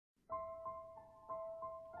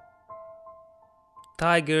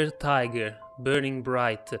Tiger, tiger, burning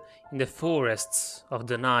bright in the forests of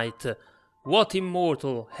the night, what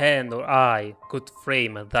immortal hand or eye could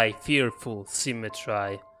frame thy fearful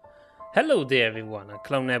symmetry? Hello there everyone, I'm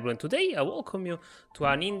Clown Nebula, and today I welcome you to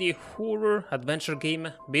an indie horror adventure game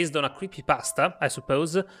based on a creepypasta, I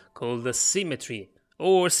suppose, called Symmetry.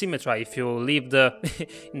 Or Symmetry if you lived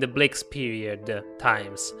in the Blake's period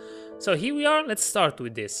times. So here we are, let's start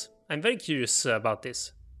with this. I'm very curious about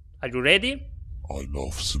this. Are you ready? I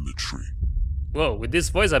love Symmetry. Whoa, with this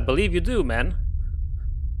voice I believe you do, man.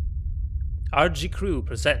 RG Crew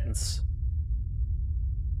presents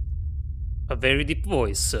a very deep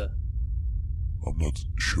voice. I'm not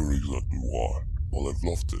sure exactly why, but I've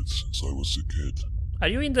loved it since I was a kid. Are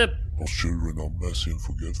you in the... Most children are messy and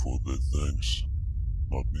forgetful of their things.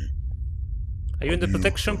 Not me. Are you in the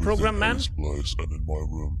protection program, man? This place, and in my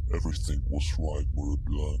room, everything was right where it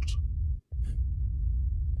belonged.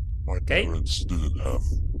 My parents didn't have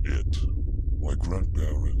it. My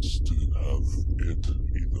grandparents didn't have it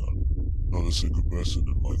either. Not a single person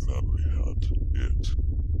in my family had it.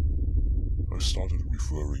 I started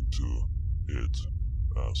referring to it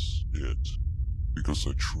as it because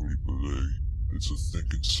I truly believe it's a thing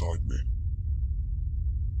inside me.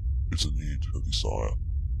 It's a need, a desire, a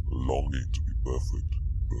longing to be perfect.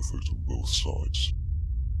 Perfect on both sides.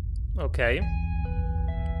 Okay.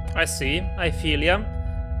 I see, I feel ya.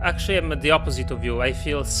 Actually, I'm the opposite of you. I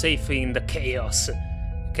feel safe in the chaos. You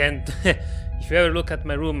can... if you ever look at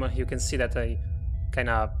my room, you can see that I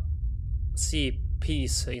kinda see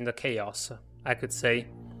peace in the chaos, I could say.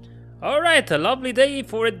 Alright, a lovely day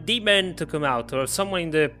for a demon to come out, or someone in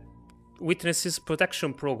the Witnesses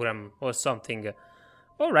Protection Program, or something.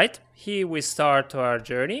 Alright, here we start our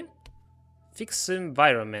journey. Fix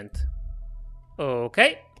environment.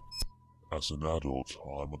 Okay. As an adult,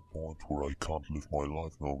 I'm at a point where I can't live my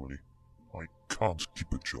life normally. I can't keep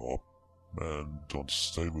a job. Men don't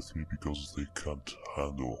stay with me because they can't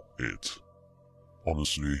handle it.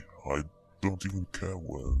 Honestly, I don't even care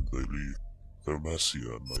when they leave. They're messy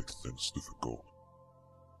and make things difficult.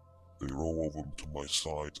 They roll over to my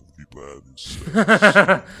side of the bed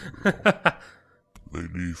instead. They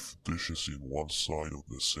leave dishes in one side of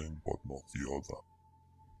the sink but not the other.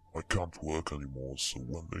 I can't work anymore, so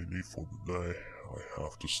when they leave for the day, I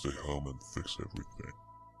have to stay home and fix everything.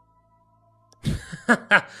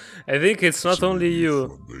 I think it's not only you.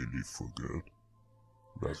 When they leave for good.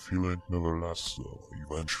 That feeling never lasts though.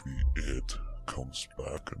 Eventually it comes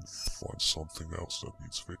back and finds something else that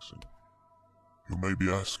needs fixing. You may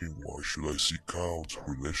be asking, why should I seek out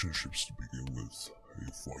relationships to begin with,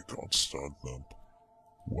 if I can't stand them?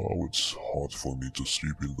 Well, it's hard for me to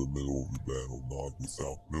sleep in the middle of the bed all night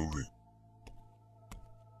without moving.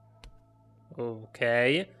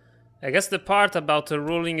 Okay. I guess the part about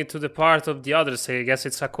rolling into the part of the others, I guess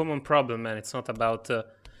it's a common problem, and it's not about a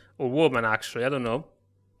woman, actually. I don't know.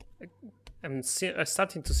 I'm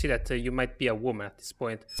starting to see that you might be a woman at this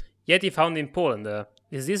point. Yet he found in Poland.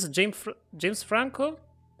 Is this James Franco?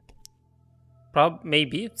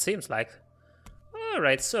 Maybe, it seems like.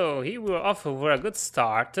 Alright, so here we're off for a good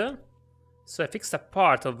start. So I fixed a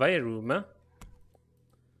part of my room.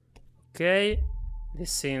 Okay, this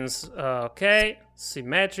seems okay,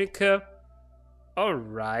 symmetric.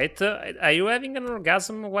 Alright, are you having an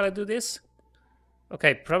orgasm while I do this?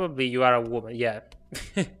 Okay, probably you are a woman, yeah.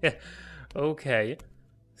 Okay,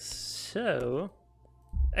 so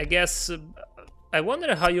I guess I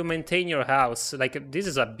wonder how you maintain your house. Like, this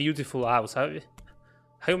is a beautiful house.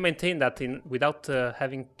 How you maintain that without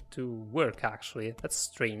having to work, actually. That's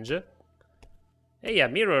strange. Hey, a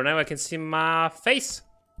mirror, now I can see my face.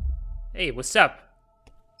 Hey, what's up?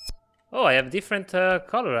 Oh, I have different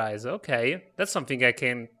color eyes. Okay, that's something I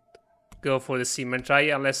can go for the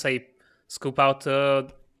symmetry unless I scoop out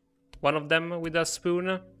one of them with a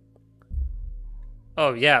spoon.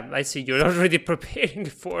 Oh yeah, I see you're already preparing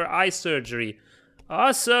for eye surgery.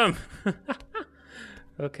 Awesome!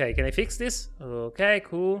 Okay, can I fix this? Okay,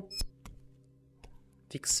 cool.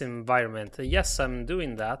 Fix environment. Yes, I'm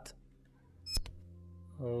doing that.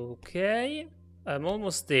 Okay, I'm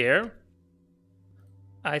almost there.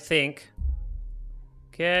 I think.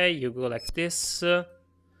 Okay, you go like this.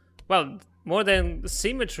 Well, more than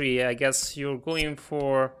symmetry, I guess you're going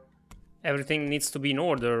for everything needs to be in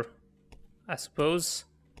order, I suppose.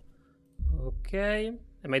 Okay,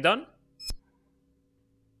 am I done?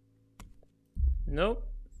 No,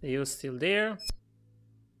 you're still there.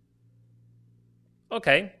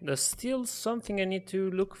 Okay, there's still something I need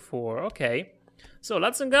to look for. Okay, so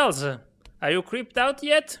lads and gals, are you creeped out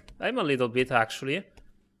yet? I'm a little bit, actually.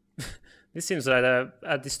 This seems like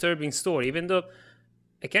a disturbing story, even though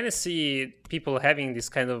I kind of see people having this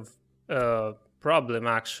kind of problem,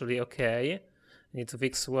 actually. Okay, I need to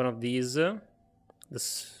fix one of these. The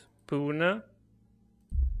spoon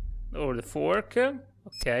or the fork.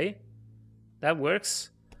 Okay, that works.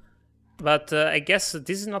 But I guess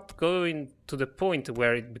this is not going to the point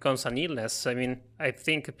where it becomes an illness. I mean, I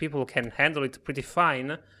think people can handle it pretty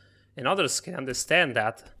fine, and others can understand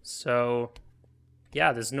that. So,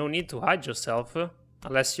 yeah, there's no need to hide yourself,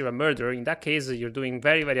 unless you're a murderer. In that case, you're doing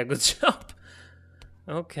very, very a good job.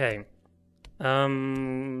 Okay.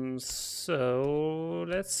 So,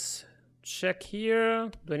 let's check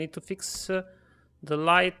here. Do I need to fix the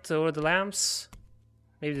light or the lamps?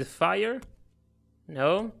 Maybe the fire?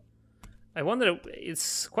 No. I wonder,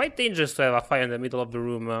 it's quite dangerous to have a fire in the middle of the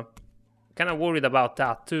room. Kind of worried about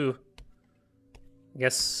that too.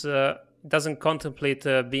 Guess it doesn't contemplate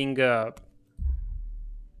being, you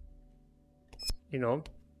know,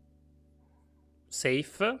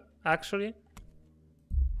 safe, actually.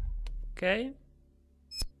 Okay.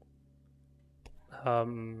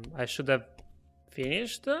 I should have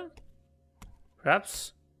finished,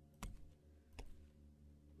 perhaps.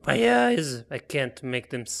 My eyes, I can't make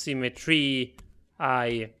them symmetry.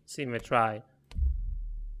 Symmetry.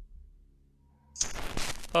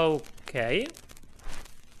 Okay.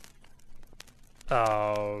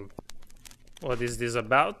 What is this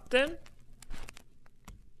about then?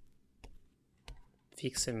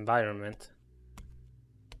 Fix environment.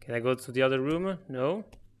 Can I go to the other room? No.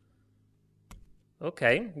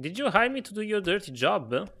 Okay. Did you hire me to do your dirty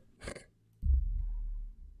job?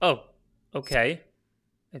 Oh, okay.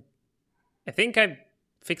 I think I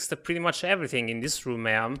fixed pretty much everything in this room,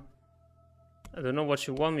 ma'am. I don't know what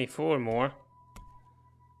you want me for more.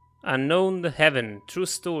 Unknown heaven, true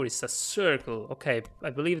stories, a circle. Okay, I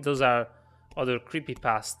believe those are other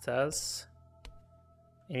creepypastas.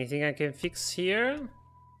 Anything I can fix here?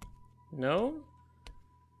 No?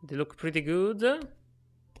 They look pretty good.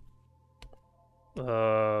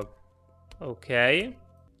 Okay.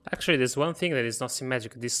 Actually, there's one thing that is not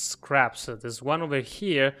symmetric. These scraps. There's one over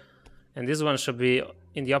here. And this one should be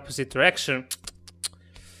in the opposite direction.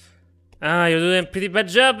 You're doing a pretty bad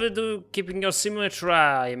job keeping your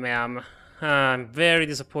symmetry, ma'am. I'm very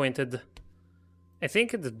disappointed. I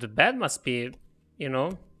think the bed must be, you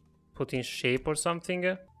know, put in shape or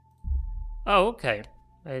something. Oh, okay.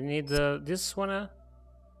 I need this one.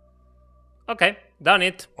 Okay, done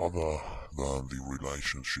it. Other than the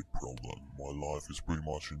relationship problem, my life is pretty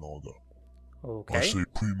much in order. Okay. I say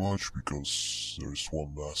pretty much because there is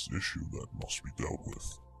one last issue that must be dealt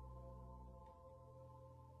with.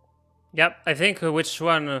 Yep, I think which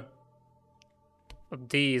one of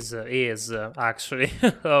these is actually.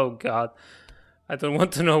 Oh god. I don't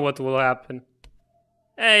want to know what will happen.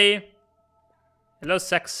 Hey. Hello,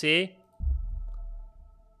 sexy.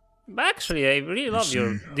 But actually, I really love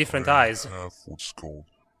your different eyes. I have what's called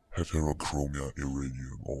heterochromia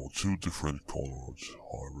iridium, or two different colored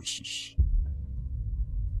irises.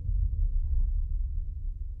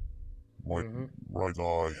 My right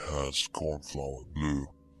eye has cornflower blue,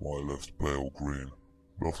 my left pale green.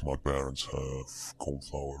 Both my parents have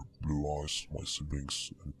cornflower blue eyes, my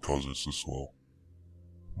siblings and cousins as well.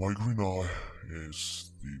 My green eye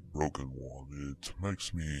is the broken one. It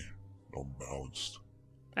makes me unbalanced.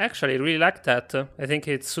 Actually, I really like that. I think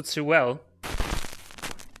it suits you well.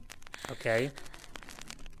 Okay.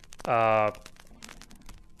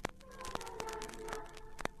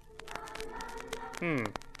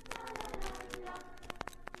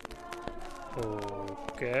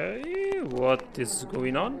 Okay, what is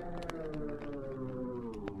going on?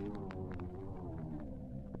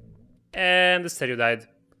 And the stereo died.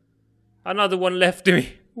 Another one left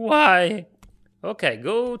me. Why? Okay,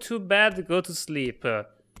 go to bed, go to sleep.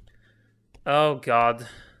 Oh god.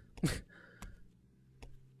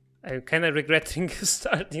 I'm kind of regretting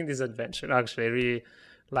starting this adventure. Actually, I really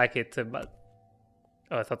like it, but...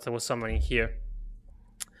 Oh, I thought there was someone in here.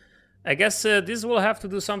 I guess this will have to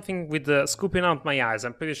do something with scooping out my eyes.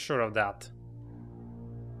 I'm pretty sure of that.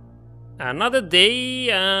 Another day,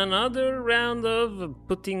 another round of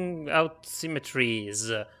putting out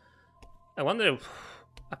symmetries. I wonder...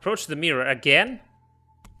 Approach the mirror again?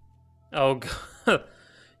 Oh god.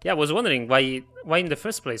 Yeah, I was wondering why in the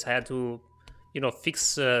first place I had to, you know,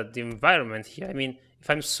 fix the environment here. I mean, if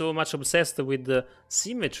I'm so much obsessed with the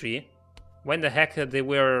symmetry, when the heck they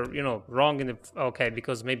were, you know, wrong in the... Okay,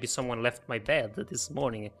 because maybe someone left my bed this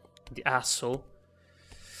morning. The asshole.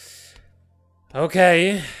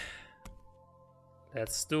 Okay.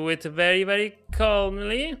 Let's do it very, very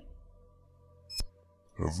calmly.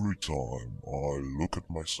 Every time I look at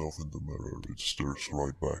myself in the mirror, it stares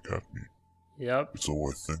right back at me. Yep. It's all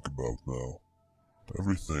I think about now.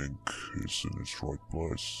 Everything is in its right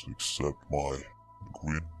place, except my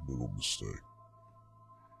green little mistake.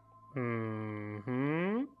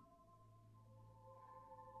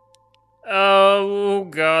 Oh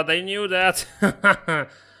god, I knew that.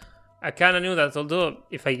 I kinda knew that, although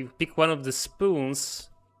if I pick one of the spoons,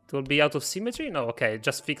 it will be out of symmetry? No, okay,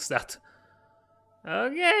 just fix that.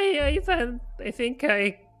 Okay, I think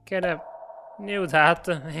I kinda knew that.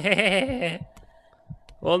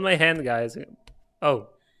 Hold my hand, guys. Oh.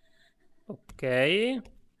 Okay.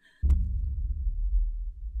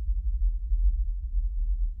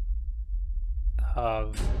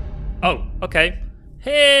 Oh, okay.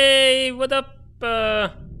 Hey, what up?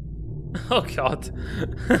 Oh god.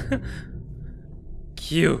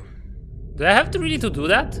 Q. Do I have to really to do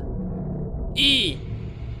that? E.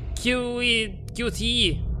 Q E Q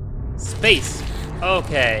T space.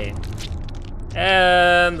 Okay.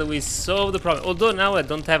 And we solved the problem. Although now I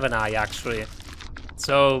don't have an eye actually.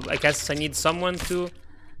 So I guess I need someone to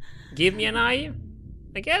give me an eye.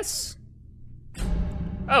 I guess.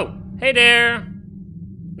 Oh, hey there.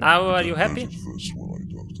 Now are you happy? At first when I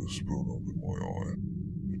dug the spoon up in my eye.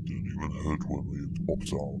 It didn't even hurt when it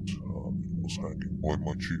popped out. It was hanging by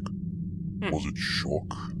my cheek. Was it shock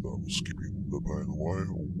that was keeping the pain away,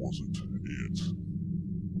 or was it?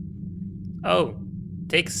 Oh,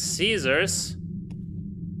 take scissors.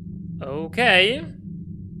 Okay.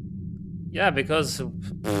 Yeah, because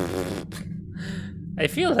I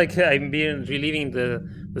feel like I'm being reliving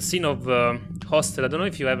the scene of Hostel. I don't know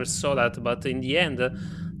if you ever saw that, but in the end,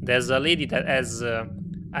 there's a lady that has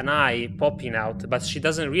an eye popping out, but she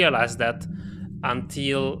doesn't realize that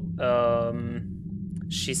until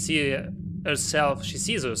she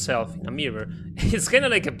sees herself in a mirror. It's kind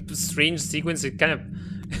of like a strange sequence. It kind of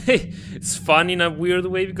it's fun in a weird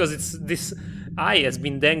way because it's this eye has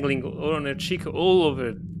been dangling on her cheek all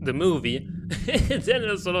over the movie. And then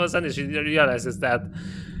all of a sudden she realizes that,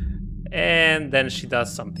 and then she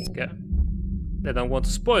does something. I don't want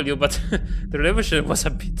to spoil you, but the revelation was a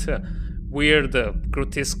bit weird,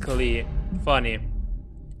 grotesquely funny.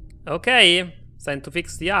 Okay, it's time to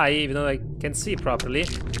fix the eye, even though I can see properly.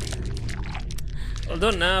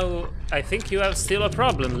 Although now, I think you have still a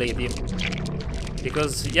problem, lady.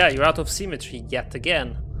 Because, yeah, you're out of symmetry yet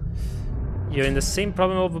again. You're in the same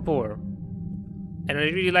problem of before. And I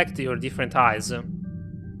really liked your different eyes.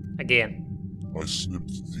 Again. I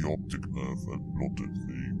snipped the optic nerve and blotted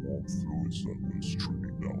the warm fluids that were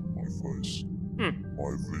streaming down my face.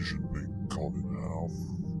 My vision being cut in half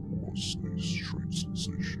was a strange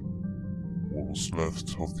sensation. What was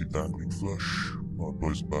left of the dangling flesh, I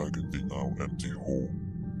placed back in the now empty hole.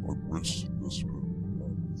 I rinsed the spoon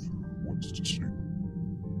and went to sleep.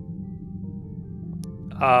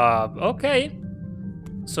 Okay.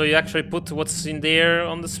 So you actually put what's in there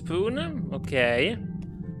on the spoon? Okay.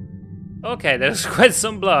 Okay, there's quite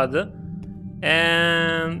some blood.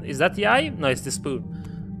 And is that the eye? No, it's the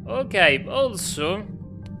spoon. Okay, also,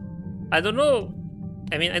 I don't know.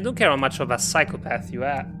 I mean, I don't care how much of a psychopath you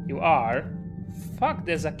are. Fuck,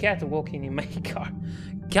 there's a cat walking in my car.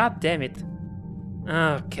 God damn it.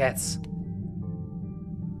 Oh, cats.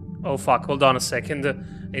 Oh fuck, hold on a second. I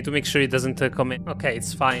need to make sure it doesn't come in. Okay,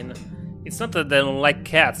 it's fine. It's not that I don't like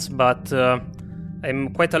cats, but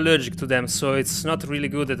I'm quite allergic to them, so it's not really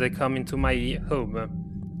good that they come into my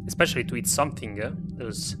home. Especially to eat something,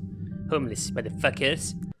 those homeless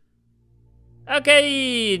motherfuckers.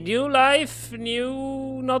 Okay, new life,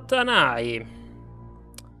 new not an eye.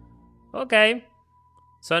 Okay.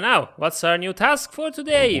 So now, what's our new task for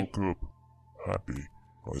today? I woke up happy.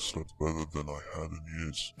 I slept better than I had in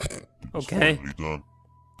years. It was Okay. finally done.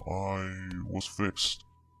 I was fixed.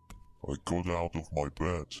 I got out of my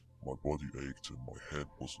bed. My body ached and my head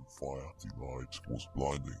was on fire. The light was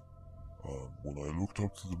blinding. When I looked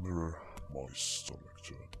up to the mirror, my stomach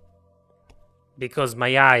turned. Because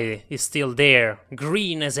my eye is still there,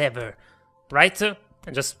 green as ever, right?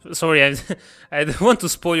 And just sorry, I don't want to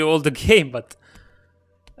spoil you all the game, but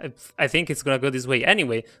I think it's gonna go this way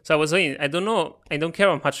anyway. So I was saying, I don't know, I don't care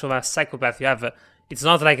how much of a psychopath you have. It's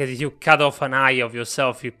not like you cut off an eye of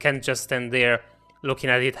yourself. You can't just stand there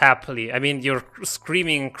looking at it happily. I mean, you're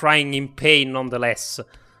screaming and crying in pain nonetheless.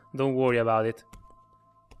 Don't worry about it.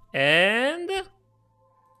 And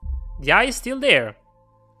the eye is still there,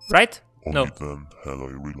 right? Only No. then had I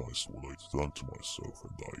realized what I'd done to myself,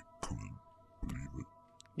 and I couldn't believe it.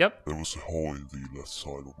 Yep. There was a hole in the left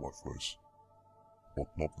side of my face, but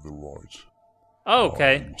not the right. Oh,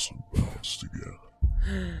 okay. I wasn't balanced again.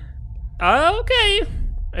 Okay.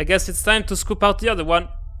 I guess it's time to scoop out the other one.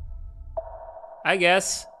 I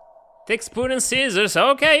guess. Take spoon and scissors.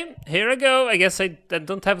 Okay, here I go. I guess I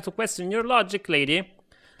don't have to question your logic, lady.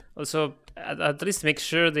 Also, at least make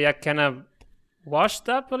sure they are kind of washed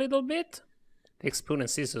up a little bit. Take spoon and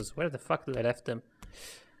scissors. Where the fuck did I left them?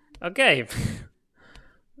 Okay.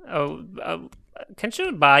 Can't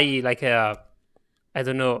you buy like a, I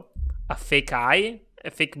don't know, a fake eye? A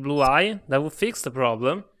fake blue eye? That would fix the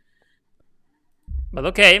problem. But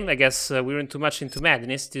okay, I guess we weren't too much into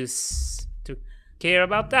madness to care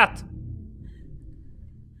about that.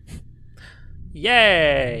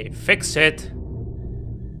 Yay! Fix it!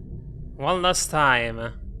 One last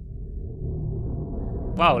time.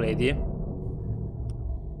 Wow, lady.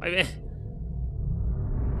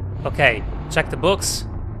 Okay, check the books.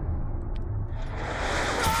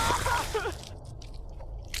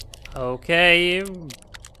 Okay,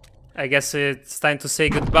 I guess it's time to say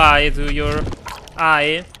goodbye to your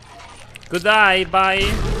eye. Good eye, bye.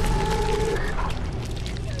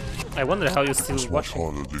 I wonder how you're still watching.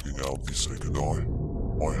 Harder digging out the second eye.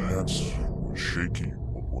 My hands were shaky,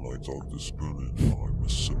 but when I dug the spoon in, I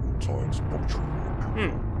missed several times puncturing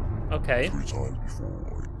it. Okay. 3 times before I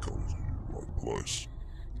got it in the right place.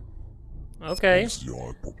 Okay. Once the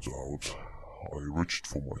eye popped out, I reached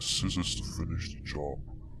for my scissors to finish the job.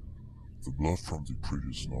 The blood from the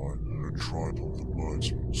previous night had dried on the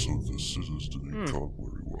blades, so the scissors didn't cut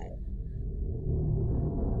very well.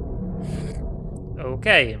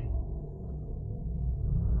 Okay.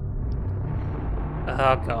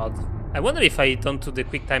 Oh god. I wonder if I don't do the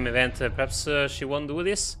quick time event, perhaps she won't do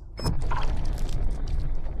this?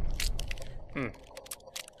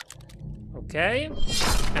 Okay.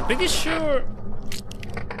 I'm pretty sure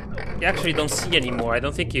you actually don't see anymore. I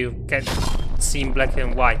don't think you can see in black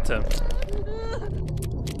and white. You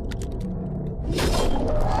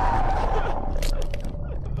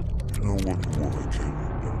know when you were a kid in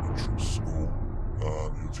elementary school,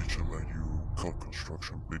 and your teacher made you cut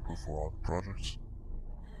construction paper for art projects?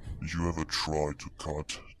 Did you ever try to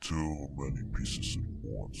cut too many pieces at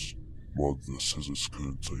once, but the scissors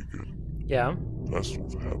couldn't take it? Yeah. That's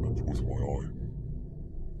what happened with my eye.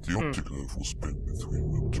 The optic nerve was pinned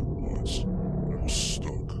between the 2 lines, and it was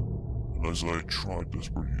stuck. And as I tried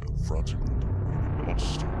desperately and frantically to make it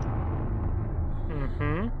unstuck,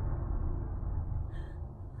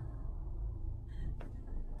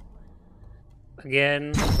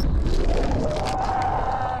 Again.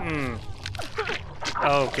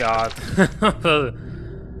 Oh god.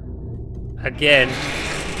 Again. I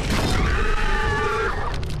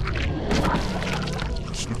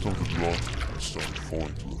slipped on the block and started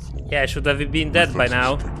falling to the floor. Yeah, I should have been dead by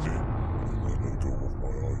now. Reflexes kicked in, and I let go of my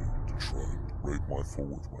eye to try and break my fall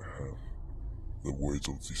with my hand. The weight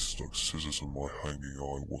of the stuck scissors in my hanging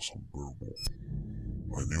eye was unbearable.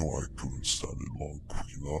 I knew I couldn't stand it long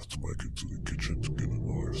quick enough to make it to the kitchen to get a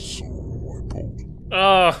knife, so I pulled.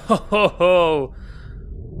 Oh, ho, ho, ho.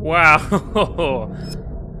 Wow.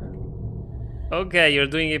 Okay, you're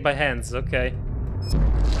doing it by hands, okay.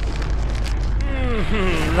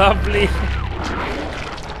 Lovely.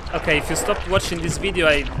 Okay, if you stopped watching this video,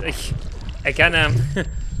 I kinda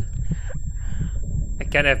I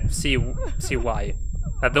kinda see why.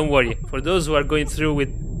 But don't worry, for those who are going through with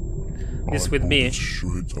this with me. It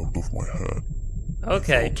straight out of my head.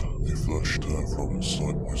 Okay. I felt the flesh tear from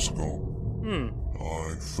inside my skull.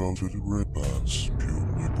 I felt it in red bands, pure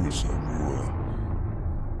liquids everywhere.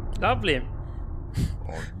 Lovely. I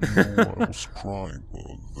knew I was crying,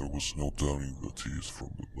 but there was no downing the tears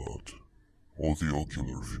from the blood, or the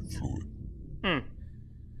ocular fluid.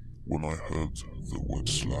 When I heard the wet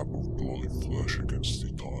slap of bloody flesh against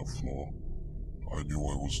the tile floor, I knew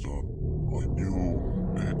I was done. I knew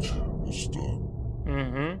it was done.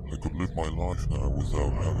 I could live my life now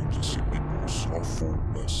without having to see people's awful,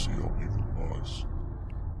 messy, uneven lives.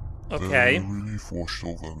 Okay. The relief washed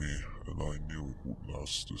over me, and I knew it would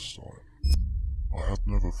last this time. I had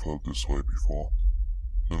never felt this way before.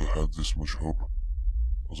 Never had this much hope.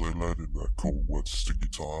 As I laid in that cold, wet, sticky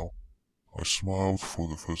tile, I smiled for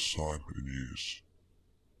the first time in years.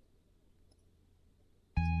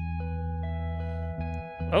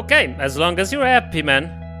 Okay, as long as you're happy, man.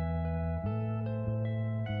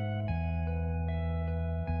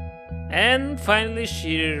 And finally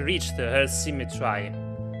she reached her symmetry.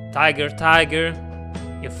 Tiger, tiger,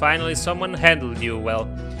 you finally someone handled you well.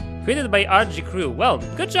 Created by RG Crew. Well,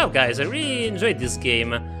 good job guys, I really enjoyed this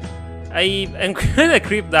game. I am kinda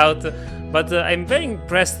creeped out, but I'm very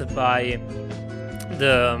impressed by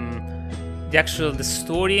the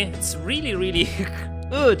story. It's really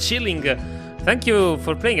chilling. Thank you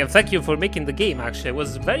for playing and thank you for making the game actually. I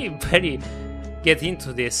was very get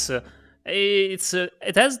into this.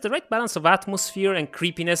 It has the right balance of atmosphere and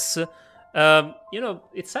creepiness. You know,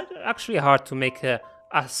 it's actually hard to make a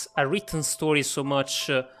written story so much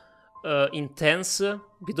intense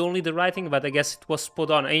with only the writing, but I guess it was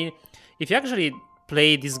spot on. I mean, if you actually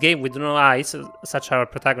play this game with no eyes, such our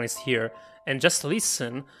protagonist here, and just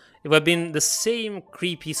listen, it would have been the same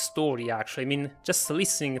creepy story, actually. I mean, just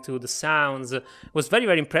listening to the sounds was very,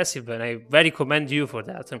 very impressive, and I very commend you for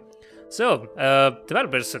that. So,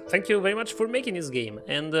 developers, thank you very much for making this game,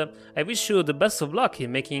 and I wish you the best of luck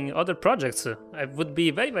in making other projects. I would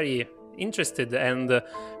be very, very interested and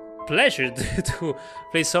pleasured to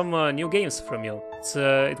play some new games from you.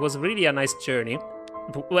 It was really a nice journey.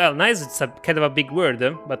 Well, nice, it's a kind of a big word,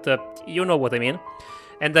 but you know what I mean.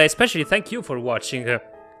 And I especially thank you for watching,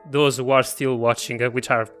 those who are still watching, which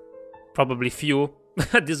are probably few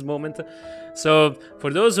at this moment. So,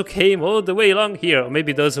 for those who came all the way along here, or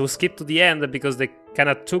maybe those who skipped to the end because they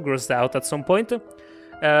kinda too grossed out at some point,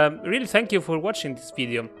 really thank you for watching this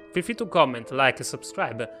video. Feel free to comment, like, and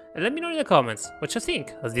subscribe, and let me know in the comments what you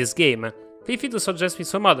think of this game. Feel free to suggest me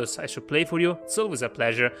some others I should play for you, it's always a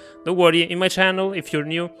pleasure. Don't worry, in my channel, if you're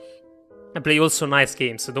new, I play also nice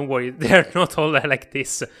games, so don't worry, they're not all like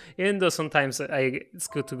this. Even though sometimes it's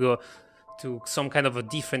good to go to some kind of a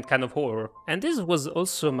different kind of horror. And this was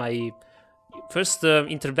also my first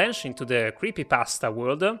intervention into the creepypasta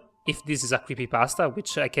world, if this is a creepypasta,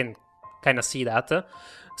 which I can kind of see that.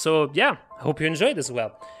 So yeah, I hope you enjoyed as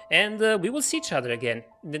well. And we will see each other again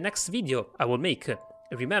in the next video I will make.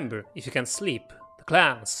 Remember, if you can sleep, the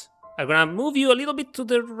clowns are gonna move you a little bit to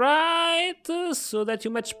the right so that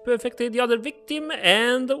you match perfectly the other victim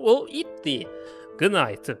and will eat thee. Good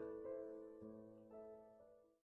night.